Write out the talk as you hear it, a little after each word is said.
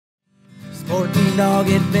14 Dog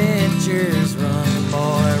Adventures, run,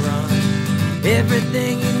 boy, run.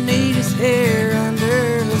 Everything you need is here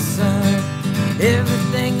under the sun.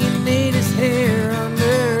 Everything you need is here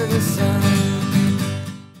under the sun.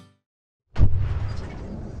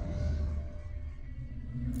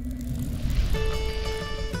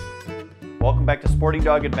 Welcome back to Sporting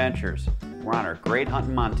Dog Adventures. We're on our great hunt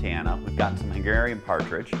in Montana. We've got some Hungarian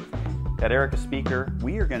Partridge. Got Erica Speaker.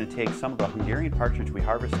 We are going to take some of the Hungarian Partridge we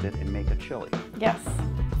harvested and make a chili. Yes.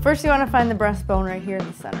 First you want to find the breastbone right here in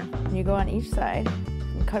the center. And you go on each side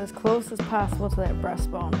and cut as close as possible to that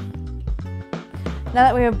breastbone. Now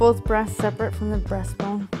that we have both breasts separate from the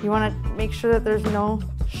breastbone, you want to make sure that there's no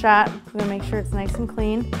shot. We're going to make sure it's nice and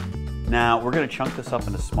clean. Now we're going to chunk this up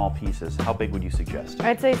into small pieces. How big would you suggest?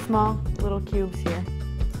 I'd say small little cubes here.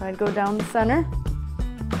 So I'd go down the center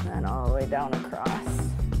and then all the way down across.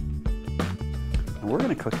 And we're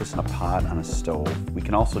going to cook this in a pot on a stove. We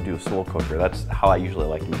can also do a slow cooker. That's how I usually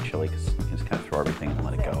like to make chili, because you can just kind of throw everything and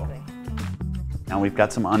let it go. Now we've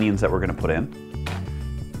got some onions that we're going to put in.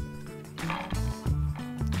 I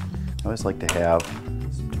always like to have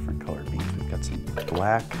some different colored beans. We've got some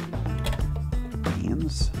black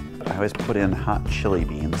beans. I always put in hot chili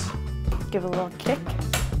beans. Give it a little kick.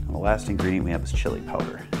 And the last ingredient we have is chili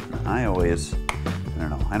powder. I always,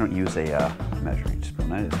 I don't use a measuring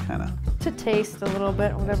spoon. I just kind of... To taste a little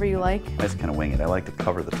bit, whatever you like. I just kind of wing it. I like to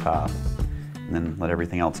cover the top and then let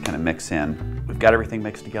everything else kind of mix in. We've got everything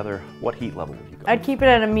mixed together. What heat level would you go? I'd keep it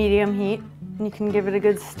at a medium heat. And you can give it a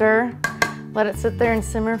good stir. Let it sit there and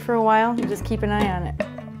simmer for a while. And just keep an eye on it.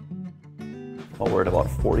 Well, we're at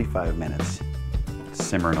about 45 minutes.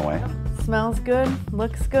 Simmering away. Smells good,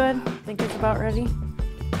 looks good. I think it's about ready.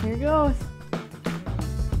 Here goes.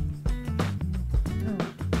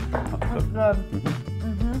 That's good.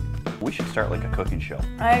 We should start like a cooking show.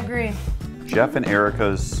 I agree. Jeff and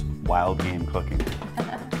Erica's wild game cooking.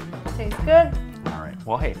 Tastes good. All right.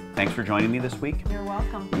 Well, hey, thanks for joining me this week. You're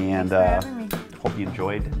welcome. And Thanks for having me. Hope you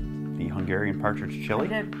enjoyed the Hungarian Partridge chili.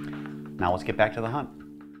 I did. Now let's get back to the hunt.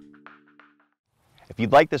 If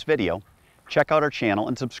you'd like this video, check out our channel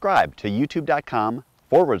and subscribe to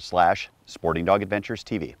youtube.com/Sporting Dog Adventures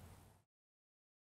TV.